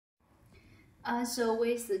So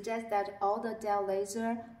we suggest that all the diode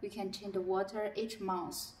laser, we can change the water each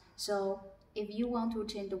month. So if you want to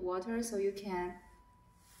change the water, so you can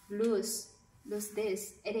lose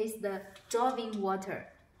this. It is the drawing water.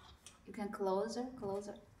 You can closer.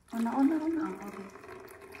 Oh no. Okay.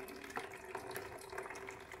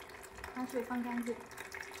 把水放干净。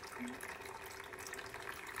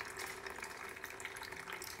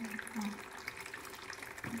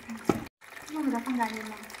用不着放干净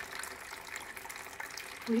吗？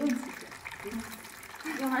不用洗的，不用洗，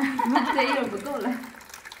要不然你们这一会儿不够了。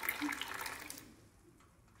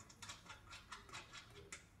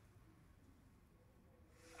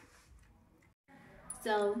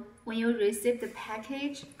So when you receive the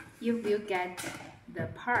package, you will get the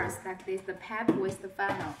parts like this, the pipe with the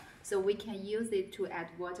funnel. So we can use it to add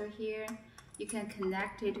water here. You can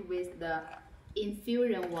connect it with the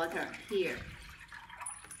infusion water here.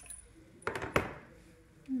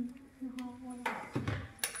 然后我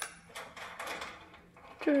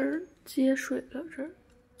这儿接水了，这儿。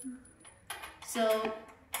So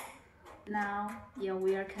now, yeah,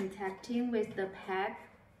 we are contacting with the pipe,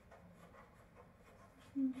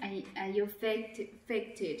 and you faked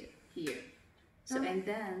it here. So and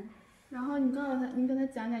then. 然后你跟他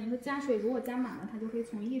讲讲，你说加水，如果加满了，它就可以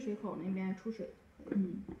从溢水口那边出水。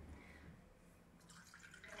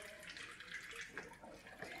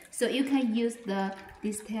So you can use the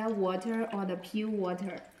distilled water or the pure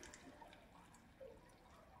water.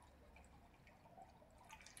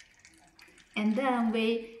 And then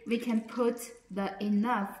we can put the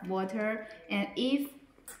enough water, and if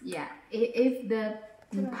the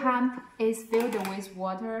pump is filled with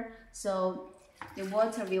water, so the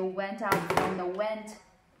water will went out from the vent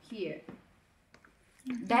here.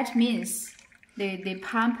 That means the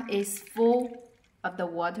pump is full of the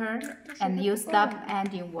water and you stop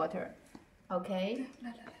adding water. Okay?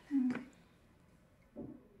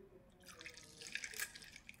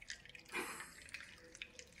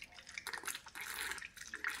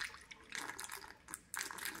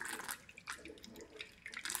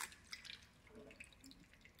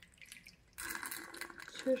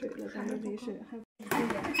 缺水了，咱们没水，还太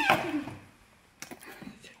凉了。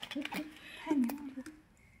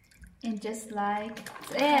 And just like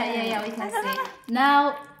yeah, we can see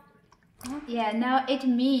now. Yeah, now it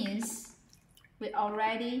means we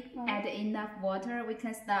already add enough water. We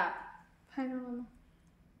can stop. 拍上了吗？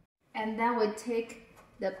 And then we take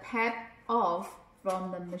the pipe off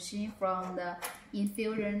from the machine, from the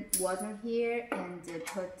infusion water here, and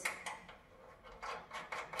put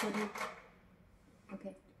it.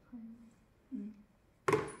 Okay.